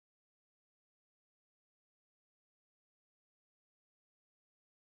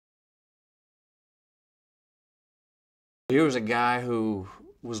Here was a guy who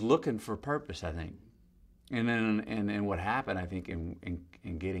was looking for purpose, I think. And then, and what happened, I think,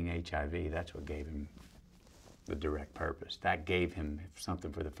 in getting HIV, that's what gave him the direct purpose. That gave him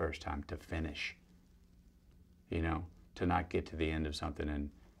something for the first time to finish, you know, to not get to the end of something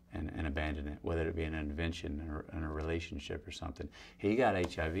and abandon it, whether it be an invention or in a relationship or something. He got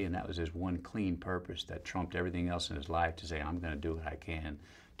HIV, and that was his one clean purpose that trumped everything else in his life, to say, I'm going to do what I can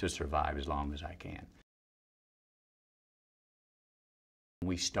to survive as long as I can.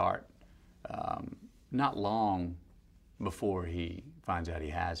 We start not long before he finds out he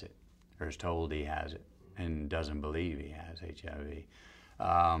has it, or is told he has it, and doesn't believe he has HIV.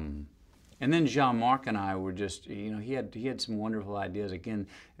 And then Jean-Marc and I were just, you know, he had some wonderful ideas. Again,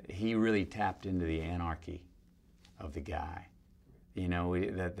 he really tapped into the anarchy of the guy. You know,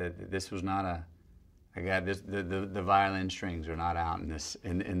 this was not a guy. The violin strings are not out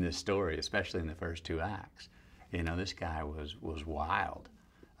in this story, especially in the first two acts. You know, this guy was wild.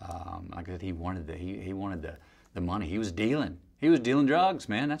 Like I said, he wanted the money. He was dealing drugs,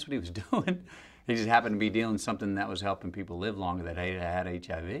 man. That's what he was doing. He just happened to be dealing something that was helping people live longer that had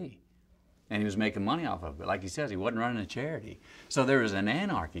HIV. And he was making money off of it. Like he says, he wasn't running a charity. So there was an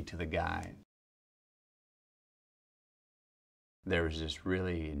anarchy to the guy. There was this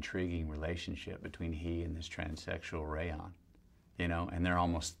really intriguing relationship between he and this transsexual Rayon. You know, and they're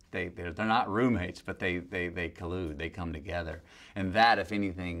not roommates, but they collude, they come together. And that, if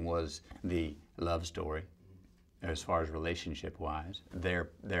anything, was the love story, as far as relationship-wise,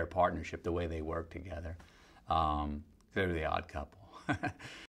 their partnership, the way they work together. They're the odd couple.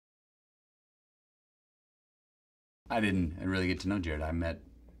 I didn't really get to know Jared. I met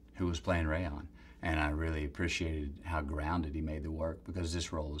who was playing Rayon, and I really appreciated how grounded he made the work, because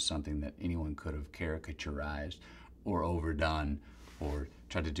this role is something that anyone could have caricaturized or overdone or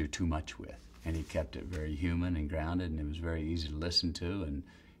tried to do too much with. And he kept it very human and grounded, and it was very easy to listen to, and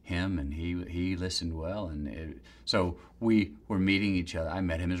he listened well. And so we were meeting each other. I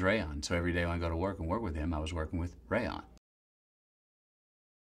met him as Rayon, so every day when I go to work and work with him, I was working with Rayon.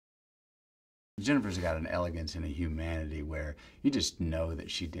 Jennifer's got an elegance and a humanity where you just know that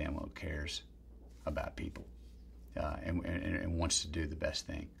she damn well cares about people and wants to do the best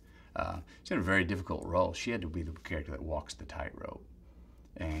thing. She's had a very difficult role. She had to be the character that walks the tightrope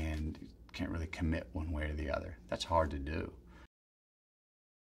and can't really commit one way or the other. That's hard to do.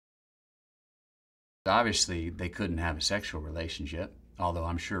 Obviously, they couldn't have a sexual relationship, although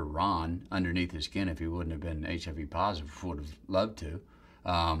I'm sure Ron, underneath his skin, if he wouldn't have been HIV positive, would have loved to.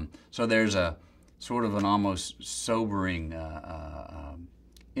 So there's a sort of an almost sobering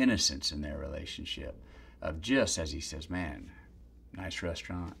innocence in their relationship, of just, as he says, man, nice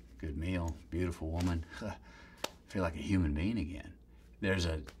restaurant, good meal, beautiful woman, I feel like a human being again. There's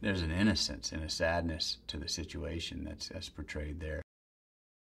an innocence and a sadness to the situation that's portrayed there.